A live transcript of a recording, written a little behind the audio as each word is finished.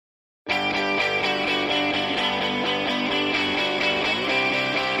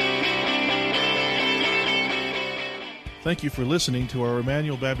Thank you for listening to our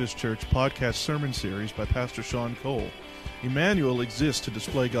Emmanuel Baptist Church podcast sermon series by Pastor Sean Cole. Emmanuel exists to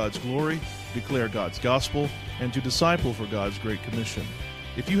display God's glory, declare God's gospel, and to disciple for God's Great Commission.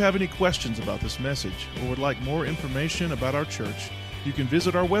 If you have any questions about this message or would like more information about our church, you can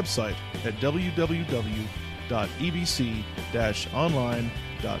visit our website at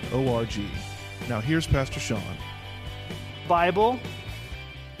www.ebc-online.org. Now here's Pastor Sean. Bible,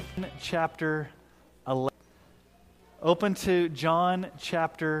 chapter 11. Open to John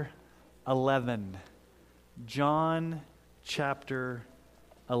chapter 11. John chapter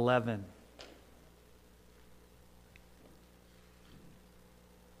 11.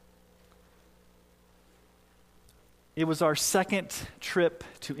 It was our second trip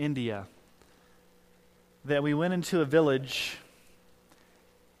to India that we went into a village.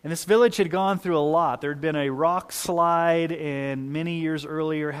 And this village had gone through a lot. There had been a rock slide, and many years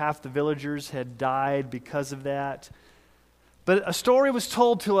earlier, half the villagers had died because of that. But a story was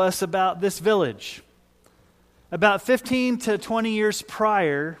told to us about this village. About 15 to 20 years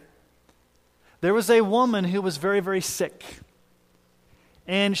prior, there was a woman who was very, very sick.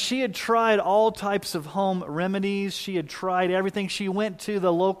 And she had tried all types of home remedies. She had tried everything. She went to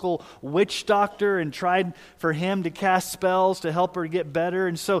the local witch doctor and tried for him to cast spells to help her get better.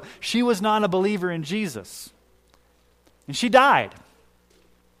 And so she was not a believer in Jesus. And she died.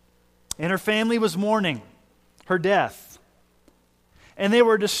 And her family was mourning her death. And they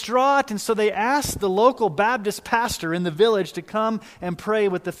were distraught, and so they asked the local Baptist pastor in the village to come and pray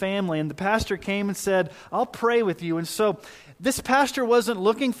with the family. And the pastor came and said, "I'll pray with you." And so this pastor wasn't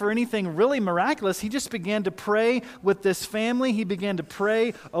looking for anything really miraculous. He just began to pray with this family. He began to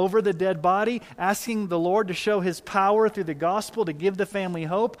pray over the dead body, asking the Lord to show His power through the gospel to give the family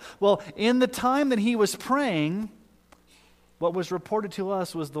hope. Well, in the time that he was praying, what was reported to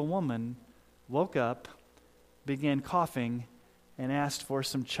us was the woman woke up, began coughing, and asked for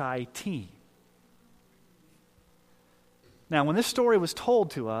some chai tea. Now, when this story was told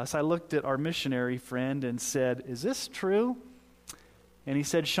to us, I looked at our missionary friend and said, "Is this true?" And he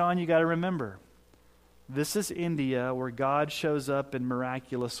said, "Sean, you got to remember, this is India where God shows up in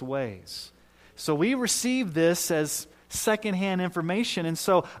miraculous ways." So we received this as secondhand information, and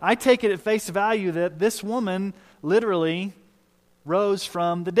so I take it at face value that this woman literally rose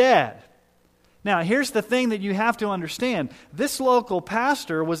from the dead. Now, here's the thing that you have to understand. This local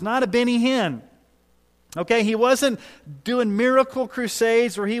pastor was not a Benny Hinn. Okay, he wasn't doing miracle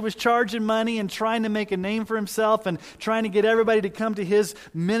crusades where he was charging money and trying to make a name for himself and trying to get everybody to come to his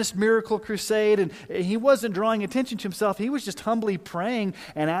miracle crusade. And he wasn't drawing attention to himself. He was just humbly praying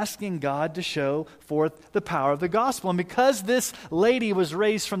and asking God to show forth the power of the gospel. And because this lady was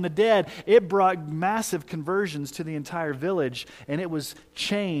raised from the dead, it brought massive conversions to the entire village, and it was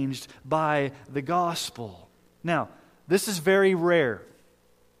changed by the gospel. Now, this is very rare.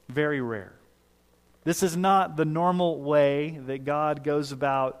 Very rare. This is not the normal way that God goes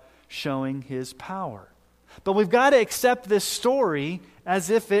about showing His power. But we've got to accept this story as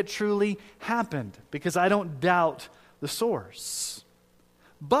if it truly happened, because I don't doubt the source.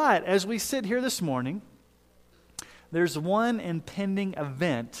 But as we sit here this morning, there's one impending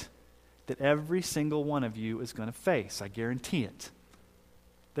event that every single one of you is going to face. I guarantee it.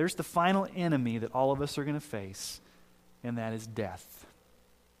 There's the final enemy that all of us are going to face, and that is death.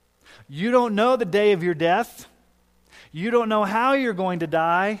 You don't know the day of your death. You don't know how you're going to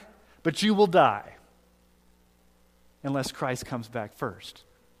die, but you will die unless Christ comes back first.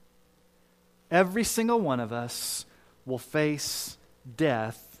 Every single one of us will face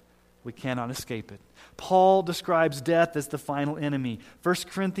death. We cannot escape it. Paul describes death as the final enemy. 1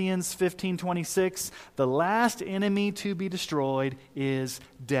 Corinthians 15:26, the last enemy to be destroyed is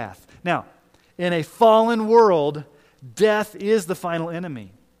death. Now, in a fallen world, death is the final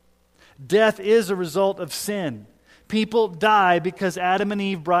enemy. Death is a result of sin. People die because Adam and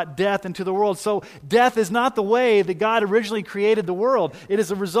Eve brought death into the world. So death is not the way that God originally created the world. It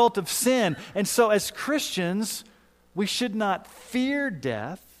is a result of sin. And so as Christians, we should not fear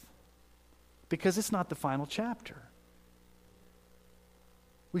death because it's not the final chapter.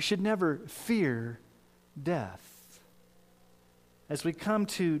 We should never fear death. As we come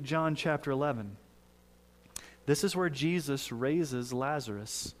to John chapter 11, this is where Jesus raises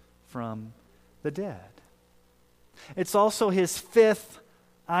Lazarus from the dead. It's also his fifth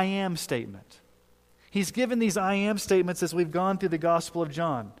I am statement. He's given these I am statements as we've gone through the Gospel of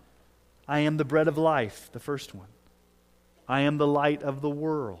John. I am the bread of life, the first one. I am the light of the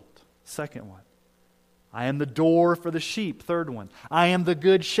world, second one. I am the door for the sheep, third one. I am the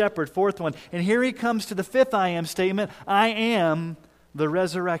good shepherd, fourth one. And here he comes to the fifth I am statement. I am the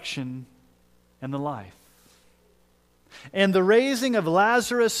resurrection and the life. And the raising of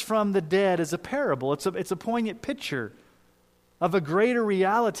Lazarus from the dead is a parable. It's a poignant picture of a greater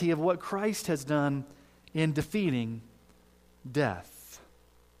reality of what Christ has done in defeating death.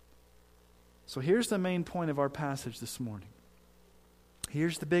 So here's the main point of our passage this morning.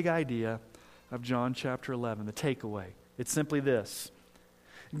 Here's the big idea of John chapter 11, the takeaway. It's simply this: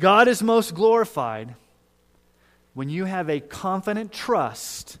 God is most glorified when you have a confident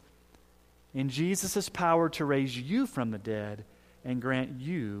trust in Jesus' power to raise you from the dead and grant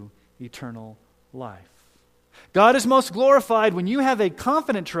you eternal life. God is most glorified when you have a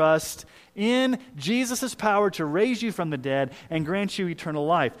confident trust in Jesus' power to raise you from the dead and grant you eternal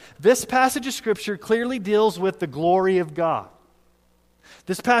life. This passage of Scripture clearly deals with the glory of God.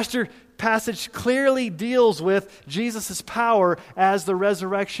 This passage clearly deals with Jesus' power as the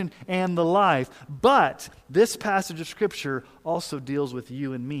resurrection and the life. But this passage of Scripture also deals with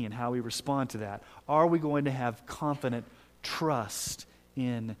you and me and how we respond to that. Are we going to have confident trust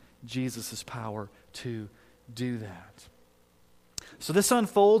in Jesus' power to do that? So this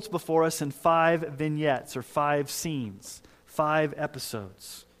unfolds before us in 5 vignettes or 5 scenes, 5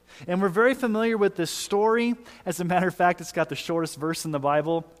 episodes. And we're very familiar with this story. As a matter of fact, it's got the shortest verse in the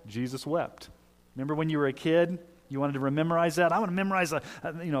Bible. Jesus wept. Remember when you were a kid, you wanted to memorize that? I want to memorize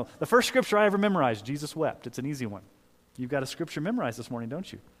the first scripture I ever memorized, Jesus wept. It's an easy one. You've got a scripture memorized this morning,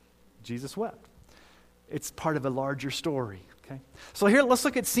 don't you? Jesus wept. It's part of a larger story, okay? So here, let's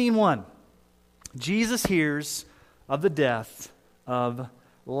look at scene 1. Jesus hears of the death of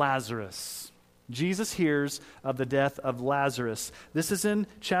Lazarus. Jesus hears of the death of Lazarus. This is in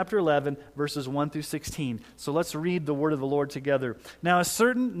chapter 11, verses 1 through 16. So let's read the word of the Lord together. Now a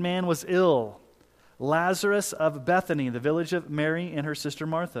certain man was ill, Lazarus of Bethany, the village of Mary and her sister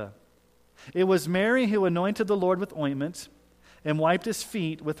Martha. It was Mary who anointed the Lord with ointment and wiped his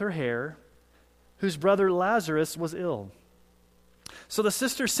feet with her hair, whose brother Lazarus was ill. So the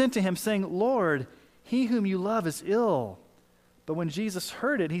sister sent to him, saying, Lord, he whom you love is ill. But when Jesus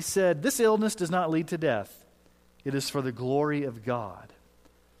heard it, he said, This illness does not lead to death. It is for the glory of God,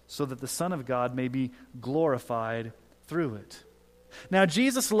 so that the Son of God may be glorified through it. Now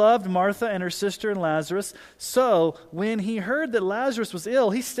Jesus loved Martha and her sister and Lazarus. So when he heard that Lazarus was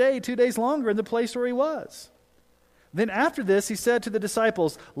ill, he stayed 2 days longer in the place where he was. Then after this, he said to the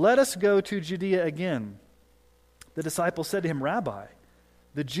disciples, Let us go to Judea again. The disciples said to him, Rabbi,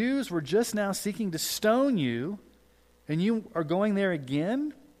 the Jews were just now seeking to stone you, and you are going there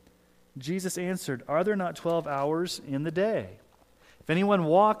again? Jesus answered, Are there not 12 hours in the day? If anyone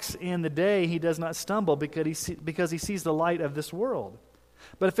walks in the day, he does not stumble because he sees the light of this world.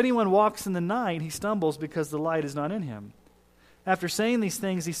 But if anyone walks in the night, he stumbles because the light is not in him. After saying these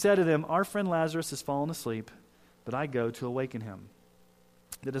things, he said to them, Our friend Lazarus has fallen asleep, but I go to awaken him.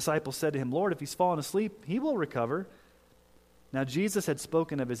 The disciples said to him, Lord, if he's fallen asleep, he will recover. Now Jesus had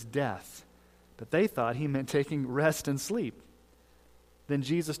spoken of his death, but they thought he meant taking rest and sleep. Then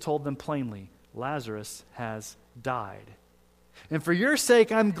Jesus told them plainly, Lazarus has died. And for your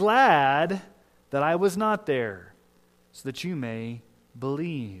sake I'm glad that I was not there, so that you may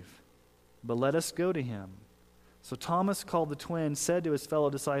believe. But let us go to him. So Thomas, called the twin, said to his fellow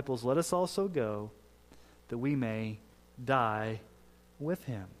disciples, Let us also go, that we may die with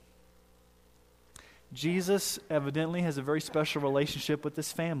him. Jesus evidently has a very special relationship with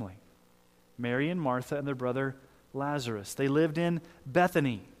this family, Mary and Martha and their brother Lazarus. They lived in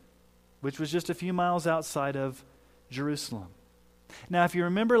Bethany, which was just a few miles outside of Jerusalem. Now, if you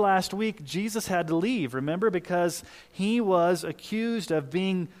remember last week, Jesus had to leave, remember, because he was accused of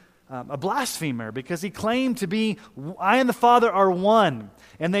being a blasphemer, because he claimed to be, I and the Father are one.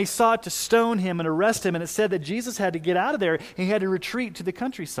 And they sought to stone him and arrest him, and it said that Jesus had to get out of there. He had to retreat to the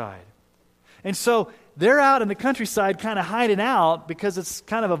countryside. And so they're out in the countryside kind of hiding out because it's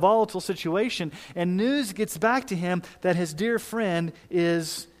kind of a volatile situation, and news gets back to him that his dear friend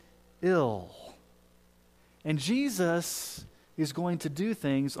is ill. And Jesus is going to do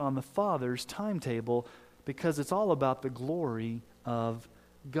things on the Father's timetable because it's all about the glory of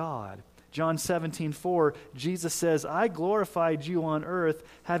God. John 17:4, Jesus says, I glorified you on earth,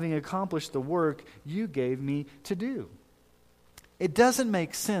 having accomplished the work you gave me to do. It doesn't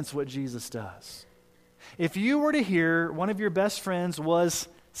make sense what Jesus does. If you were to hear one of your best friends was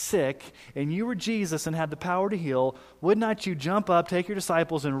sick and you were Jesus and had the power to heal, would not you jump up, take your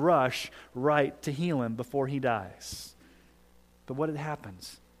disciples, and rush right to heal him before he dies? But what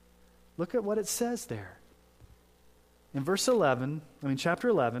happens? Look at what it says there. In chapter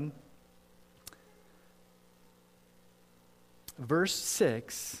 11, verse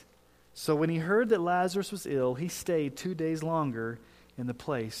 6, so when he heard that Lazarus was ill, he stayed 2 days longer in the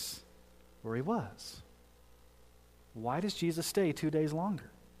place where he was. why does Jesus stay 2 days longer?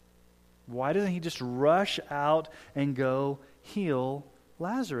 Why doesn't he just rush out and go heal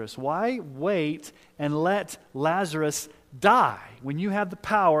Lazarus? Why wait and let Lazarus die when you have the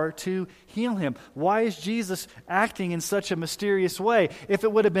power to heal him? Why is Jesus acting in such a mysterious way? If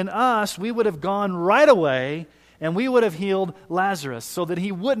it would have been us, we would have gone right away and we would have healed Lazarus so that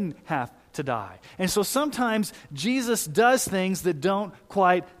he wouldn't have to die. And so sometimes Jesus does things that don't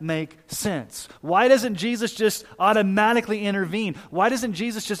quite make sense. Why doesn't Jesus just automatically intervene? Why doesn't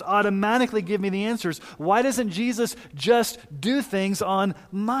Jesus just automatically give me the answers? Why doesn't Jesus just do things on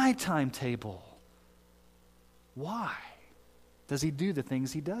my timetable? Why does he do the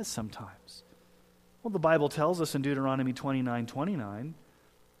things he does sometimes? Well, the Bible tells us in Deuteronomy 29:29,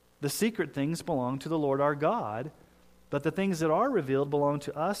 the secret things belong to the Lord our God, but the things that are revealed belong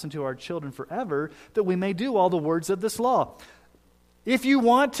to us and to our children forever, that we may do all the words of this law. If you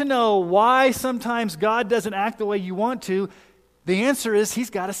want to know why sometimes God doesn't act the way you want to, the answer is he's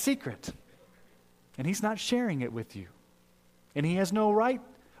got a secret. And he's not sharing it with you. And he has no right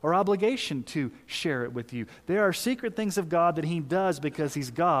or obligation to share it with you. There are secret things of God that he does because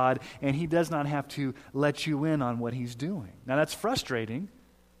he's God, and he does not have to let you in on what he's doing. Now that's frustrating,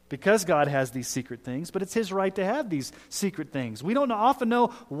 because God has these secret things, but it's his right to have these secret things. We don't often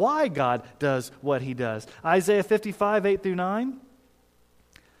know why God does what he does. Isaiah 55:8-9.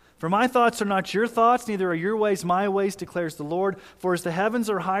 For my thoughts are not your thoughts, neither are your ways my ways, declares the Lord. For as the heavens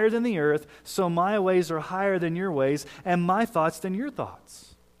are higher than the earth, so my ways are higher than your ways, and my thoughts than your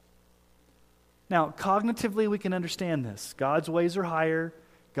thoughts. Now, cognitively, we can understand this. God's ways are higher.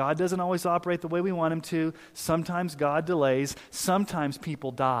 God doesn't always operate the way we want him to. Sometimes God delays. Sometimes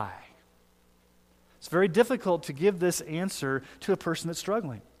people die. It's very difficult to give this answer to a person that's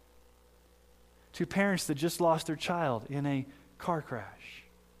struggling. To parents that just lost their child in a car crash.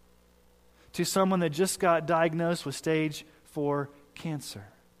 To someone that just got diagnosed with stage 4 cancer.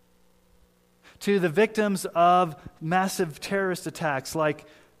 To the victims of massive terrorist attacks like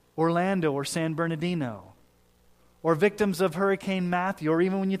Orlando or San Bernardino. Or victims of Hurricane Matthew, or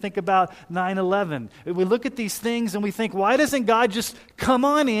even when you think about 9/11. We look at these things and we think, why doesn't God just come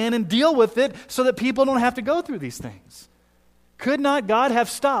on in and deal with it so that people don't have to go through these things? Could not God have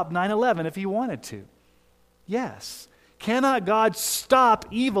stopped 9/11 if he wanted to? Yes. Cannot God stop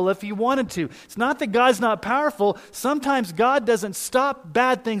evil if he wanted to? It's not that God's not powerful. Sometimes God doesn't stop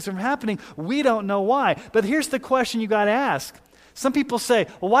bad things from happening. We don't know why. But here's the question you got to ask. Some people say,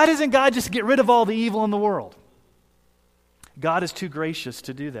 well, why doesn't God just get rid of all the evil in the world? God is too gracious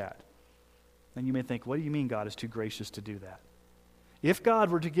to do that. And you may think, what do you mean God is too gracious to do that? If God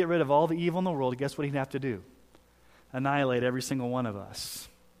were to get rid of all the evil in the world, guess what he'd have to do? Annihilate every single one of us.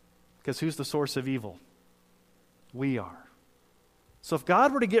 Because who's the source of evil? We are. So if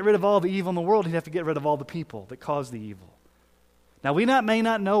God were to get rid of all the evil in the world, he'd have to get rid of all the people that cause the evil. Now we may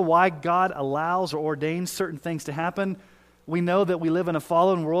not know why God allows or ordains certain things to happen. We know that we live in a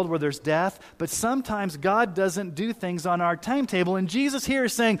fallen world where there's death, but sometimes God doesn't do things on our timetable. And Jesus here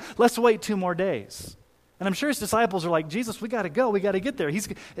is saying, let's wait 2 more days. And I'm sure his disciples are like, Jesus, we got to go. We got to get there.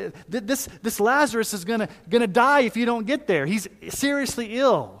 This Lazarus is going to die if you don't get there. He's seriously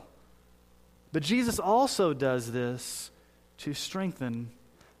ill. But Jesus also does this to strengthen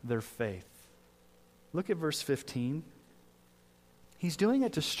their faith. Look at verse 15. He's doing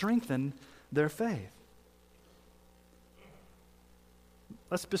it to strengthen their faith.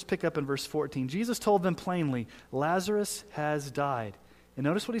 Let's just pick up in verse 14. Jesus told them plainly, Lazarus has died. And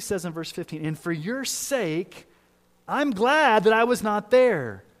notice what he says in verse 15. And for your sake, I'm glad that I was not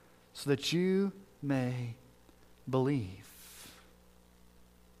there, so that you may believe.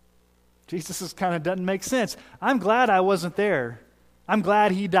 Jesus kind of doesn't make sense. I'm glad I wasn't there. I'm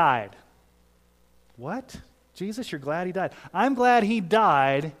glad he died. What? Jesus, you're glad he died? I'm glad he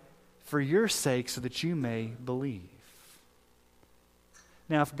died for your sake, so that you may believe.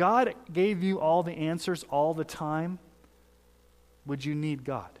 Now, if God gave you all the answers all the time, would you need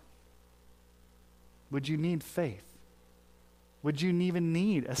God? Would you need faith? Would you even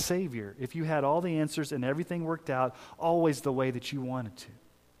need a Savior if you had all the answers and everything worked out always the way that you wanted to?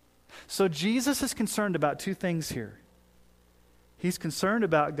 So Jesus is concerned about 2 things here. He's concerned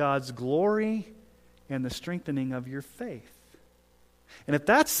about God's glory and the strengthening of your faith. And if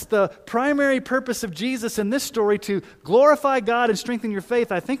that's the primary purpose of Jesus in this story, to glorify God and strengthen your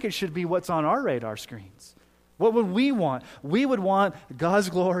faith, I think it should be what's on our radar screens. What would we want? We would want God's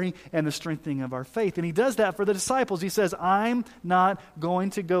glory and the strengthening of our faith. And he does that for the disciples. He says, I'm not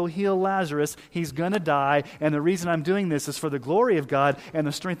going to go heal Lazarus. He's going to die. And the reason I'm doing this is for the glory of God and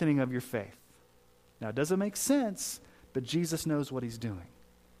the strengthening of your faith. Now, it doesn't make sense, but Jesus knows what he's doing.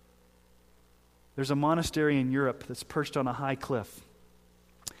 There's a monastery in Europe that's perched on a high cliff.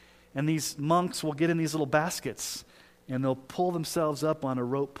 And these monks will get in these little baskets, and they'll pull themselves up on a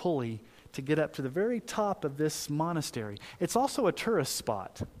rope pulley to get up to the very top of this monastery. It's also a tourist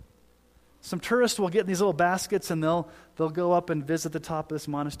spot. Some tourists will get in these little baskets, and they'll go up and visit the top of this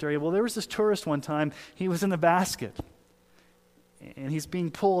monastery. Well, there was this tourist one time. He was in the basket, and he's being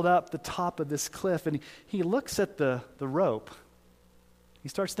pulled up the top of this cliff, and he looks at the rope. He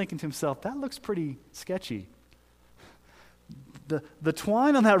starts thinking to himself, that looks pretty sketchy. The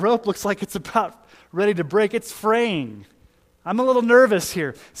twine on that rope looks like it's about ready to break. It's fraying. I'm a little nervous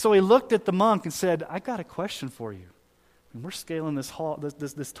here. So he looked at the monk and said, I got a question for you. And we're scaling this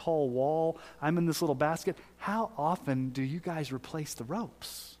tall wall. I'm in this little basket. How often do you guys replace the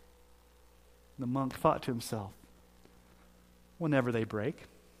ropes? The monk thought to himself, whenever they break.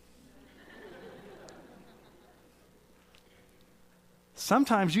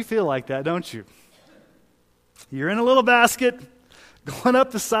 Sometimes you feel like that, don't you? You're in a little basket, going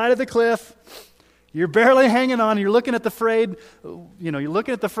up the side of the cliff. You're barely hanging on. You're looking at the frayed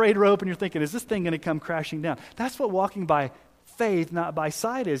rope, and you're thinking, is this thing going to come crashing down? That's what walking by faith, not by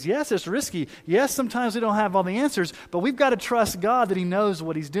sight is. Yes, it's risky. Yes, sometimes we don't have all the answers, but we've got to trust God that He knows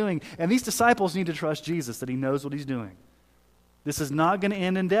what He's doing. And these disciples need to trust Jesus that He knows what He's doing. This is not going to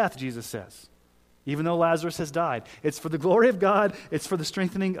end in death, Jesus says, even though Lazarus has died. It's for the glory of God. It's for the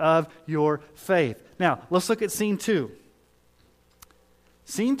strengthening of your faith. Now, let's look at scene 2.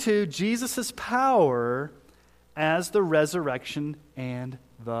 Scene 2, Jesus' power as the resurrection and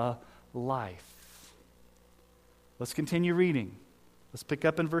the life. Let's continue reading. Let's pick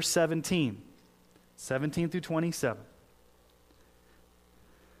up in verse 17 through 27.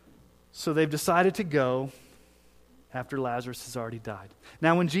 So they've decided to go after Lazarus has already died.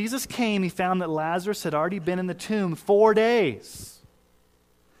 Now when Jesus came, He found that Lazarus had already been in the tomb 4 days.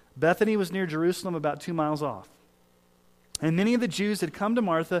 Bethany was near Jerusalem, about 2 miles off. And many of the Jews had come to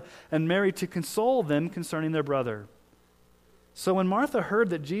Martha and Mary to console them concerning their brother. So when Martha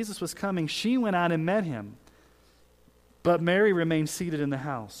heard that Jesus was coming, she went out and met Him. But Mary remained seated in the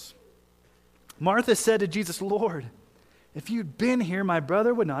house. Martha said to Jesus, Lord, if you'd been here, my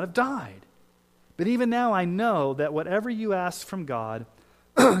brother would not have died. But even now I know that whatever you ask from God,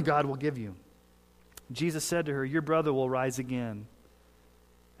 God will give you. Jesus said to her, your brother will rise again.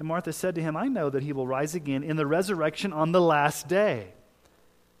 And Martha said to Him, I know that he will rise again in the resurrection on the last day.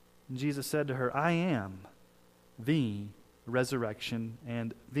 And Jesus said to her, I am the resurrection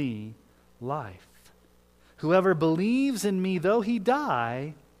and the life. Whoever believes in me, though he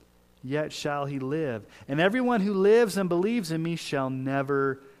die, yet shall he live. And everyone who lives and believes in me shall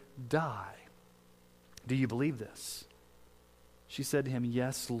never die. Do you believe this? She said to him,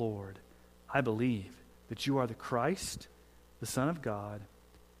 yes, Lord, I believe that you are the Christ, the Son of God,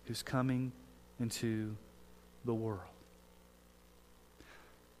 who's coming into the world.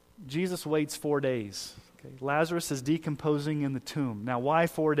 Jesus waits 4 days. Okay? Lazarus is decomposing in the tomb. Now, why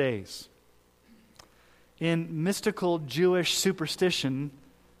 4 days? In mystical Jewish superstition,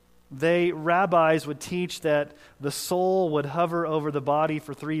 rabbis would teach that the soul would hover over the body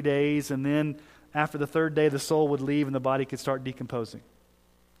for 3 days, and then after the third day, the soul would leave and the body could start decomposing.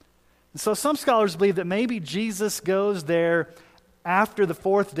 And so some scholars believe that maybe Jesus goes there after the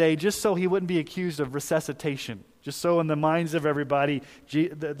 4th day just so He wouldn't be accused of resuscitation, just so in the minds of everybody,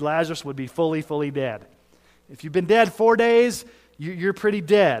 Lazarus would be fully dead. If you've been dead 4 days, you're pretty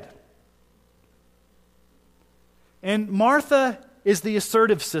dead. And Martha is the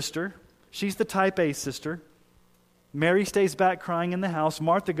assertive sister. She's the type A sister. Mary stays back crying in the house.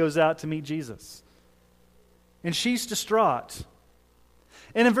 Martha goes out to meet Jesus. And she's distraught.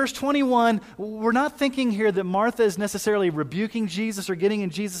 And in verse 21, we're not thinking here that Martha is necessarily rebuking Jesus or getting in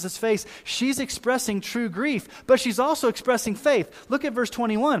Jesus' face. She's expressing true grief, but she's also expressing faith. Look at verse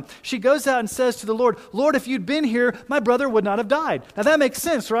 21. She goes out and says to the Lord, Lord, if you'd been here, my brother would not have died. Now that makes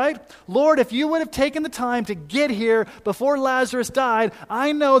sense, right? Lord, if you would have taken the time to get here before Lazarus died,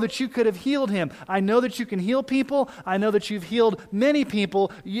 I know that you could have healed him. I know that you can heal people. I know that you've healed many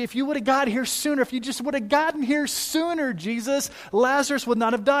people. If you would have got here sooner, if you just would have gotten here sooner, Jesus, Lazarus would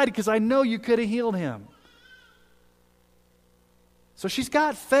not have died because I know you could have healed him. So she's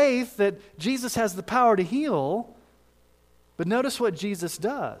got faith that Jesus has the power to heal, but notice what Jesus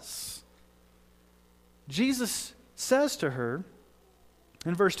does. Jesus says to her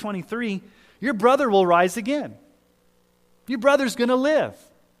in verse 23, your brother will rise again. Your brother's going to live.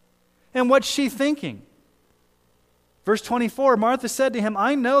 And what's she thinking? Verse 24, Martha said to him,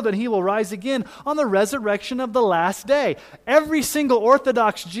 I know that he will rise again on the resurrection of the last day. Every single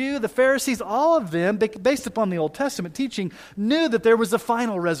Orthodox Jew, the Pharisees, all of them, based upon the Old Testament teaching, knew that there was a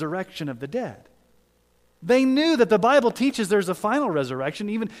final resurrection of the dead. They knew that the Bible teaches there's a final resurrection.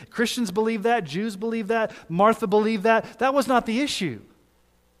 Even Christians believe that, Jews believe that, Martha believed that. That was not the issue.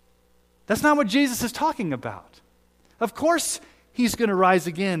 That's not what Jesus is talking about. Of course, he's going to rise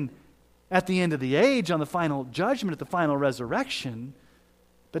again at the end of the age, on the final judgment, at the final resurrection.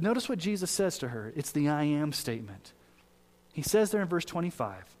 But notice what Jesus says to her. It's the I am statement. He says there in verse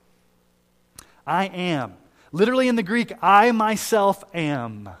 25, I am. Literally in the Greek, I myself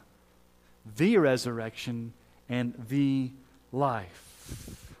am the resurrection and the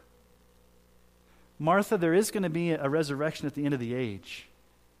life. Martha, there is going to be a resurrection at the end of the age.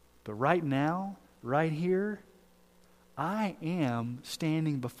 But right now, right here, I am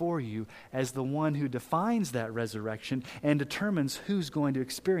standing before you as the one who defines that resurrection and determines who's going to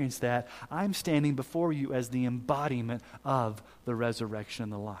experience that. I'm standing before you as the embodiment of the resurrection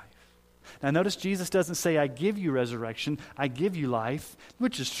and the life. Now notice Jesus doesn't say, I give you resurrection, I give you life,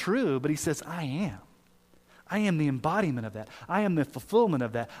 which is true, but he says, I am. I am the embodiment of that. I am the fulfillment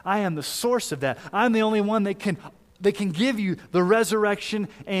of that. I am the source of that. I'm the only one that can give you the resurrection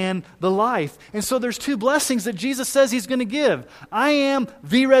and the life. And so there's two blessings that Jesus says he's going to give. I am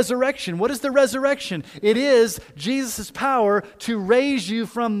the resurrection. What is the resurrection? It is Jesus' power to raise you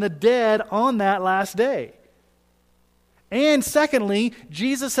from the dead on that last day. And secondly,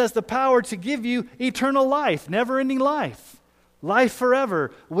 Jesus has the power to give you eternal life, never-ending life, life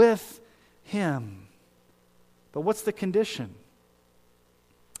forever with him. But what's the condition?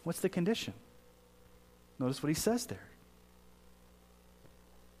 What's the condition? Notice what he says there.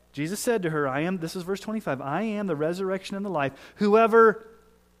 Jesus said to her, this is verse 25, I am the resurrection and the life. Whoever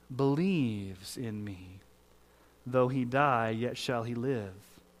believes in me, though he die, yet shall he live.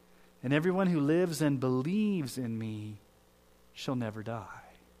 And everyone who lives and believes in me shall never die.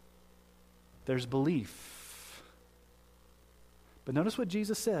 There's belief. But notice what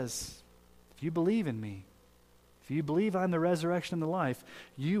Jesus says. If you believe in me, if you believe I'm the resurrection and the life,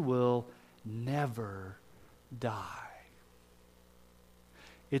 you will never die.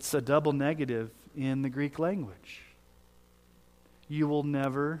 It's a double negative in the Greek language. You will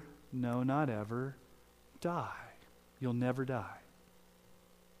never, no, not ever, die. You'll never die.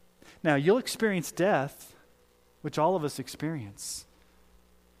 Now, you'll experience death, which all of us experience,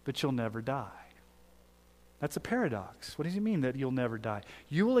 but you'll never die. That's a paradox. What does he mean that you'll never die?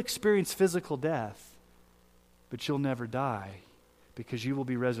 You will experience physical death, but you'll never die because you will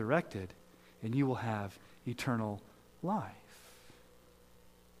be resurrected and you will have eternal life.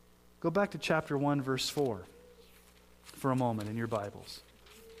 Go back to chapter 1, verse 4 for a moment in your Bibles.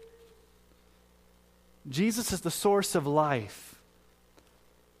 Jesus is the source of life.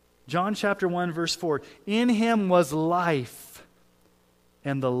 John chapter 1, verse 4. In him was life,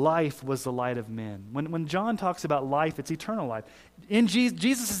 and the life was the light of men. When John talks about life, it's eternal life. In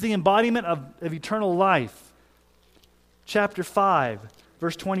Jesus is the embodiment of eternal life. Chapter 5,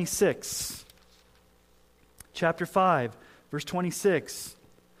 verse 26. Chapter 5, verse 26.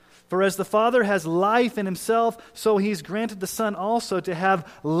 For as the Father has life in himself, so he's granted the Son also to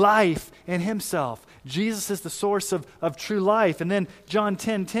have life in himself. Jesus is the source of true life. And then John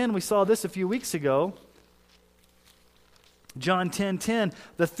 10:10, we saw this a few weeks ago. John 10:10,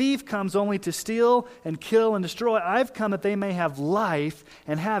 the thief comes only to steal and kill and destroy. I've come that they may have life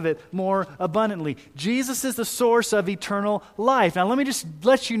and have it more abundantly. Jesus is the source of eternal life. Now let me just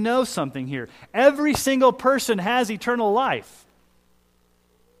let you know something here. Every single person has eternal life.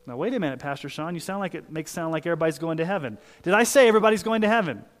 Now wait a minute, Pastor Sean, it makes it sound like everybody's going to heaven. Did I say everybody's going to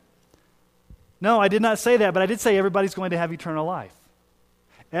heaven? No, I did not say that, but I did say everybody's going to have eternal life.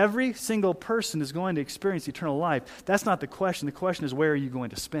 Every single person is going to experience eternal life. That's not the question. The question is, where are you going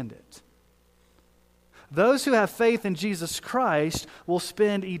to spend it? Those who have faith in Jesus Christ will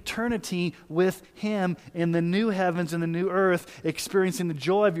spend eternity with him in the new heavens and the new earth, experiencing the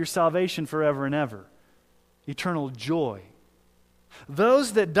joy of your salvation forever and ever. Eternal joy.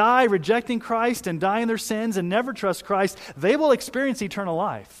 Those that die rejecting Christ and die in their sins and never trust Christ, they will experience eternal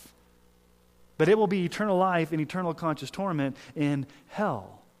life. But it will be eternal life in eternal conscious torment in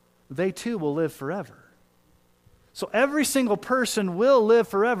hell. They too will live forever. So every single person will live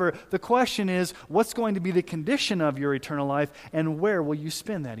forever. The question is, what's going to be the condition of your eternal life, and where will you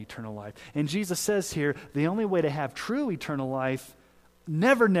spend that eternal life? And Jesus says here, the only way to have true eternal life,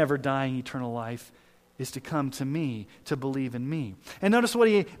 never dying eternal life, is to come to me, to believe in me. And notice what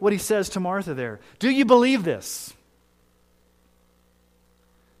he says to Martha there. Do you believe this?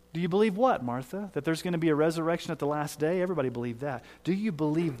 Do you believe what, Martha? That there's going to be a resurrection at the last day? Everybody believed that. Do you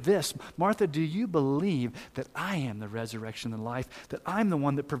believe this? Martha, do you believe that I am the resurrection and life, that I'm the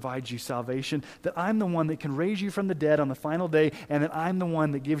one that provides you salvation, that I'm the one that can raise you from the dead on the final day, and that I'm the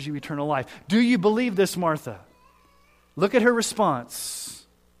one that gives you eternal life? Do you believe this, Martha? Look at her response.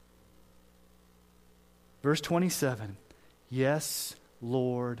 Verse 27, yes,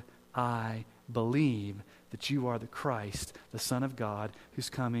 Lord, I believe that you are the Christ, the Son of God, who's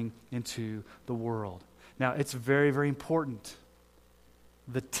coming into the world. Now, it's very, very important,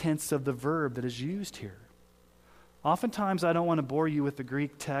 the tense of the verb that is used here. Oftentimes, I don't want to bore you with the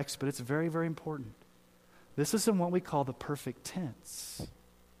Greek text, but it's very, very important. This is in what we call the perfect tense.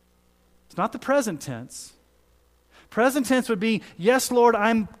 It's not the present tense. Present tense would be, yes, Lord,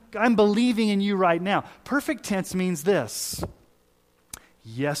 I'm believing in you right now. Perfect tense means this.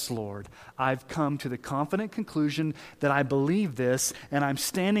 Yes, Lord, I've come to the confident conclusion that I believe this, and I'm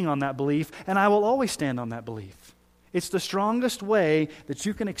standing on that belief, and I will always stand on that belief. It's the strongest way that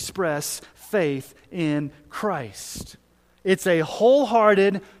you can express faith in Christ. It's a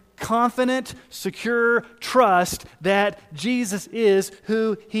wholehearted, confident, secure trust that Jesus is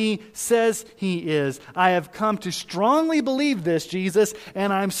who He says He is. I have come to strongly believe this, Jesus,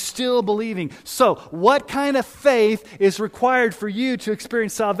 and I'm still believing. So, what kind of faith is required for you to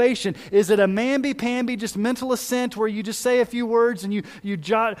experience salvation? Is it a mamby-pamby, just mental assent where you just say a few words and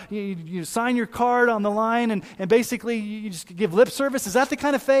you sign your card on the line and basically you just give lip service? Is that the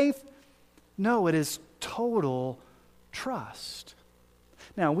kind of faith? No, it is total trust.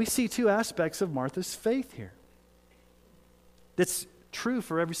 Now, we see two aspects of Martha's faith here. That's true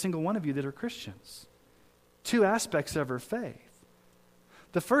for every single one of you that are Christians. Two aspects of her faith.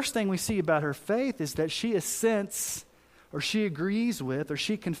 The first thing we see about her faith is that she assents, or she agrees with, or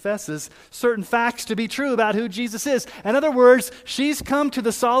she confesses certain facts to be true about who Jesus is. In other words, she's come to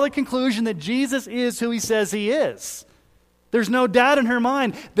the solid conclusion that Jesus is who He says He is. There's no doubt in her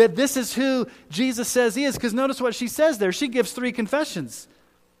mind that this is who Jesus says He is, because notice what she says there. She gives three confessions.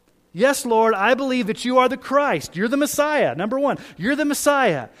 Yes, Lord, I believe that you are the Christ. You're the Messiah. Number one, you're the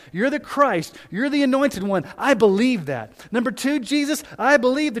Messiah. You're the Christ. You're the anointed one. I believe that. Number two, Jesus, I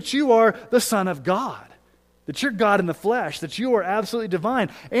believe that you are the Son of God. That you're God in the flesh. That you are absolutely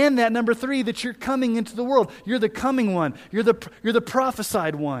divine. And that, number three, that you're coming into the world. You're the coming one. You're the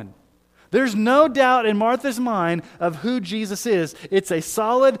prophesied one. There's no doubt in Martha's mind of who Jesus is. It's a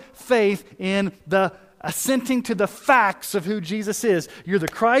solid faith in the assenting to the facts of who Jesus is. You're the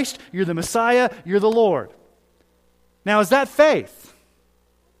Christ, you're the Messiah, you're the Lord. Now, is that faith?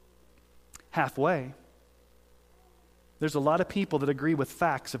 Halfway. There's a lot of people that agree with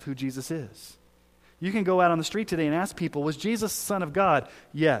facts of who Jesus is. You can go out on the street today and ask people, was Jesus the Son of God?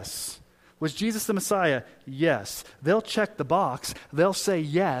 Yes. Was Jesus the Messiah? Yes. They'll check the box. They'll say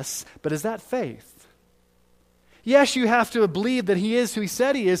yes, but is that faith? Yes, you have to believe that He is who He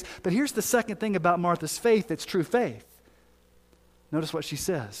said He is, but here's the second thing about Martha's faith that's true faith. Notice what she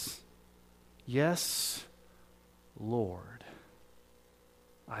says. Yes, Lord,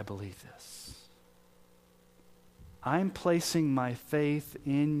 I believe this. I'm placing my faith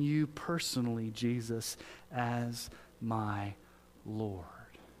in you personally, Jesus, as my Lord.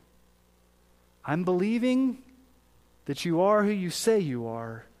 I'm believing that you are who you say you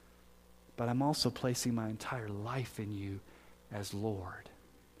are, but I'm also placing my entire life in you as Lord.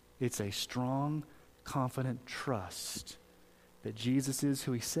 It's a strong, confident trust that Jesus is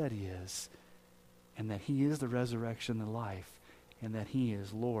who He said He is, and that He is the resurrection and the life, and that He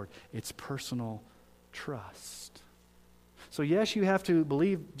is Lord. It's personal trust. So yes, you have to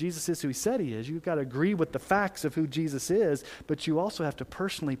believe Jesus is who He said He is. You've got to agree with the facts of who Jesus is, but you also have to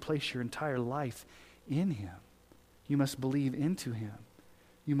personally place your entire life in Him. You must believe into Him.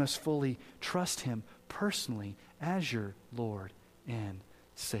 You must fully trust Him personally as your Lord and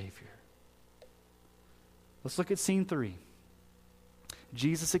Savior. Let's look at scene 3.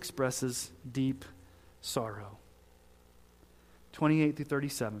 Jesus expresses deep sorrow. 28 through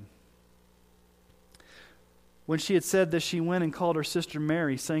 37. When she had said this, she went and called her sister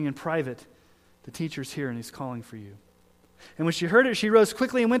Mary, saying in private, "The teacher's here and he's calling for you." And when she heard it, she rose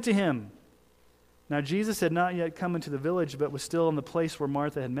quickly and went to him. Now Jesus had not yet come into the village, but was still in the place where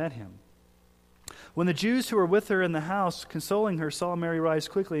Martha had met him. When the Jews who were with her in the house, consoling her, saw Mary rise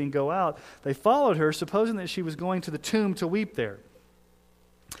quickly and go out, they followed her, supposing that she was going to the tomb to weep there.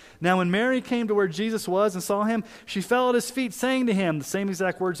 Now when Mary came to where Jesus was and saw him, she fell at his feet, saying to him, the same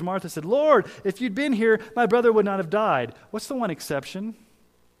exact words Martha said, "Lord, if you'd been here, my brother would not have died." What's the one exception?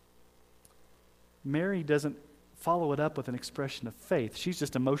 Mary doesn't follow it up with an expression of faith. She's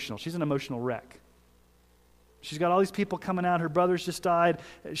just emotional. She's an emotional wreck. She's got all these people coming out. Her brothers just died.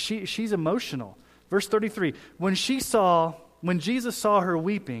 She's emotional. Verse 33, when Jesus saw her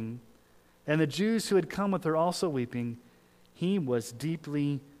weeping, and the Jews who had come with her also weeping, he was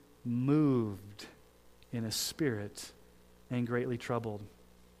deeply moved in his spirit and greatly troubled.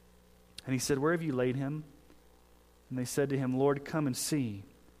 And he said, where have you laid him? And they said to him, Lord, come and see.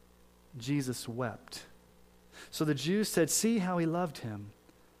 Jesus wept. So the Jews said, see how he loved him.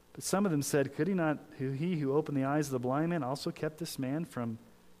 But some of them said, could he who opened the eyes of the blind man also kept this man from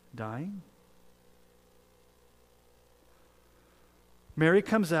dying? Mary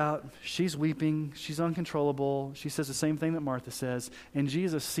comes out, she's weeping, she's uncontrollable. She says the same thing that Martha says, and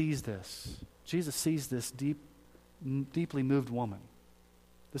Jesus sees this. Jesus sees this deeply moved woman,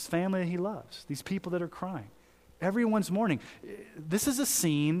 this family that he loves, these people that are crying. Everyone's mourning. This is a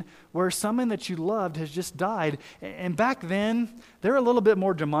scene where someone that you loved has just died. And back then, they're a little bit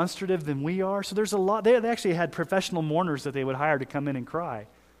more demonstrative than we are. So there's a lot. They actually had professional mourners that they would hire to come in and cry.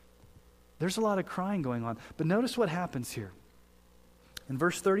 There's a lot of crying going on. But notice what happens here. In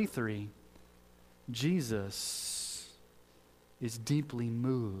verse 33, Jesus is deeply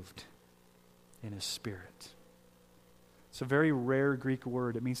moved in his spirit. It's a very rare Greek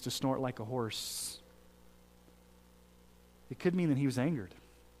word. It means to snort like a horse. It could mean that he was angered.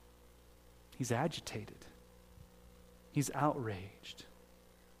 He's agitated. He's outraged.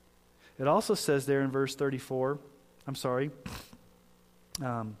 It also says there in verse 33,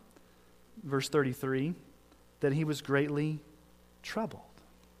 that he was greatly troubled.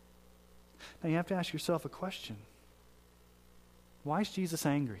 Now you have to ask yourself a question. Why is Jesus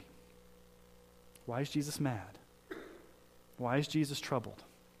angry? Why is Jesus mad? Why is Jesus troubled?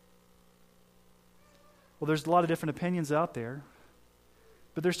 Well, there's a lot of different opinions out there,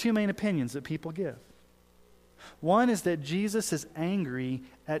 but there's two main opinions that people give. One is that Jesus is angry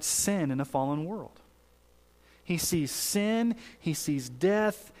at sin in a fallen world. He sees sin, he sees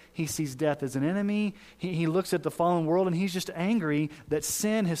death as an enemy. He looks at the fallen world and he's just angry that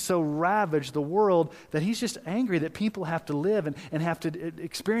sin has so ravaged the world that he's just angry that people have to live and have to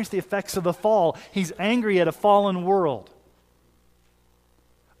experience the effects of the fall. He's angry at a fallen world.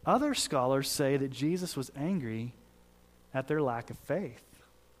 Other scholars say that Jesus was angry at their lack of faith.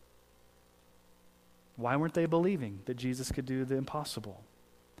 Why weren't they believing that Jesus could do the impossible?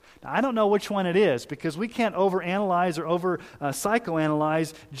 Now, I don't know which one it is because we can't overanalyze or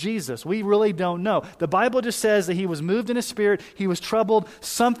psychoanalyze Jesus. We really don't know. The Bible just says that he was moved in his spirit, he was troubled,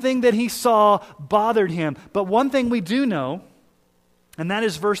 something that he saw bothered him. But one thing we do know, and that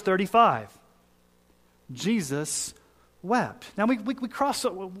is verse 35. Jesus wept. Now we cross,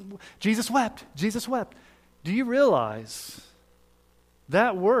 Jesus wept. Jesus wept. Do you realize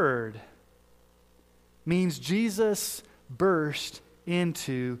that word means Jesus burst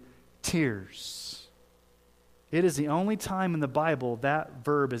into tears? It is the only time in the Bible that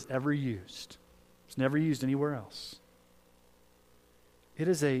verb is ever used. It's never used anywhere else. It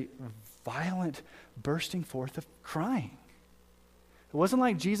is a violent bursting forth of crying. It wasn't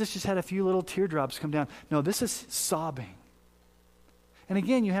like Jesus just had a few little teardrops come down. No, this is sobbing. And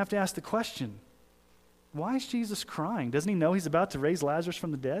again, you have to ask the question, why is Jesus crying? Doesn't he know he's about to raise Lazarus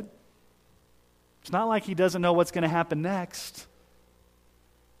from the dead? It's not like he doesn't know what's going to happen next.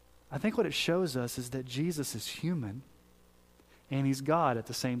 I think what it shows us is that Jesus is human and he's God at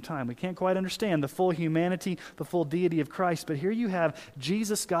the same time. We can't quite understand the full humanity, the full deity of Christ, but here you have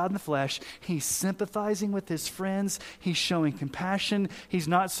Jesus, God in the flesh. He's sympathizing with his friends. He's showing compassion. He's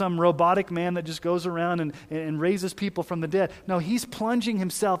not some robotic man that just goes around and raises people from the dead. No, he's plunging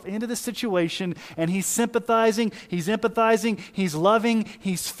himself into the situation and he's sympathizing, he's empathizing, he's loving,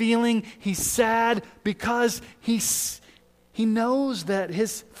 he's feeling, he's sad because he knows that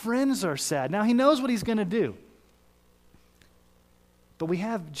his friends are sad. Now, he knows what he's going to do. But we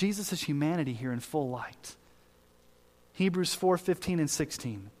have Jesus' humanity here in full light. Hebrews 4:15 and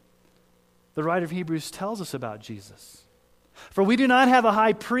 16. The writer of Hebrews tells us about Jesus. For we do not have a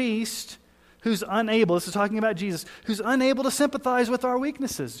high priest who's unable, this is talking about Jesus, who's unable to sympathize with our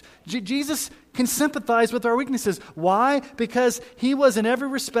weaknesses. Jesus can sympathize with our weaknesses. Why? Because he was in every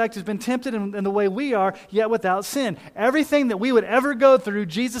respect has been tempted in the way we are, yet without sin. Everything that we would ever go through,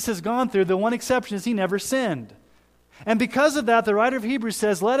 Jesus has gone through. The one exception is he never sinned. And because of that, the writer of Hebrews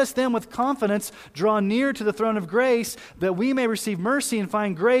says, let us then with confidence draw near to the throne of grace that we may receive mercy and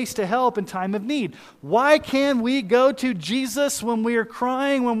find grace to help in time of need. Why can we go to Jesus when we are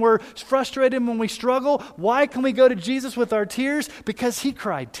crying, when we're frustrated, when we struggle? Why can we go to Jesus with our tears? Because he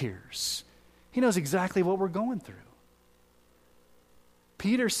cried tears. He knows exactly what we're going through.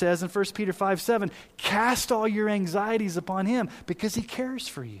 Peter says in 1 Peter 5:7, cast all your anxieties upon him because he cares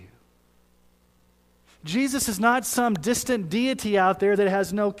for you. Jesus is not some distant deity out there that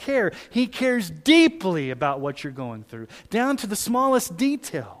has no care. He cares deeply about what you're going through, down to the smallest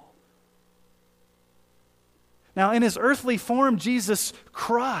detail. Now, in his earthly form, Jesus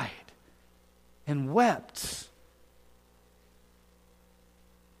cried and wept.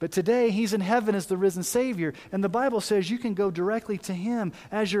 But today, he's in heaven as the risen Savior, and the Bible says you can go directly to him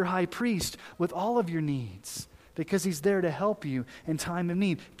as your high priest with all of your needs, because he's there to help you in time of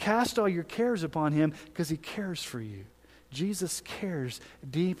need. Cast all your cares upon him because he cares for you. Jesus cares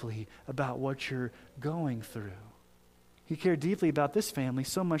deeply about what you're going through. He cared deeply about this family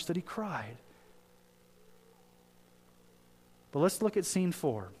so much that he cried. But let's look at scene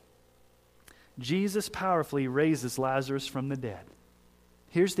 4. Jesus powerfully raises Lazarus from the dead.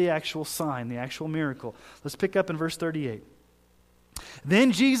 Here's the actual sign, the actual miracle. Let's pick up in verse 38.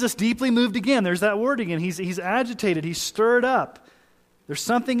 Then Jesus, deeply moved again. There's that word again. He's agitated. He's stirred up. There's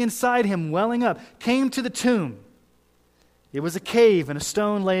something inside him welling up. Came to the tomb. It was a cave, and a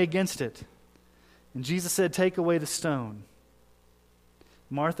stone lay against it. And Jesus said, "Take away the stone."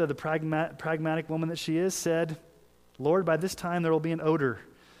 Martha, the pragmatic woman that she is, said, "Lord, by this time there will be an odor,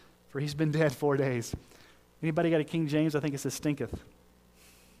 for he's been dead 4 days." Anybody got a King James? I think it says stinketh.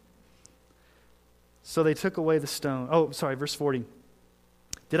 So they took away the stone. Verse 40.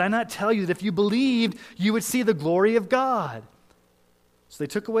 "Did I not tell you that if you believed, you would see the glory of God?" So they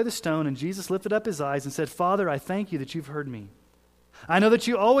took away the stone, and Jesus lifted up his eyes and said, "Father, I thank you that you've heard me. I know that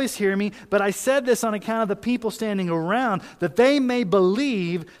you always hear me, but I said this on account of the people standing around, that they may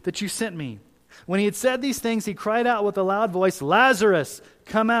believe that you sent me." When he had said these things, he cried out with a loud voice, "Lazarus,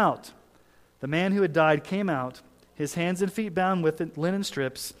 come out." The man who had died came out, his hands and feet bound with linen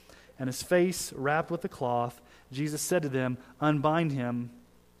strips, and his face wrapped with a cloth. Jesus said to them, "Unbind him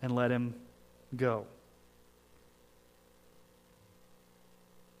and let him go."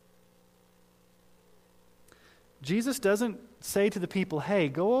 Jesus doesn't say to the people, "Hey,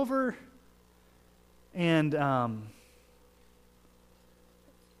 go over and..."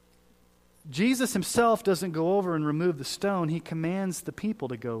 Jesus himself doesn't go over and remove the stone. He commands the people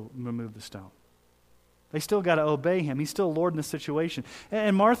to go remove the stone. They still got to obey him. He's still Lord in the situation.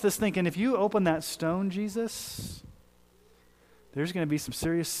 And Martha's thinking, if you open that stone, Jesus, there's going to be some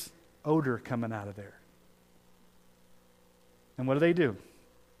serious odor coming out of there. And what do?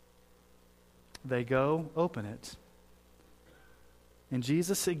 They go open it. And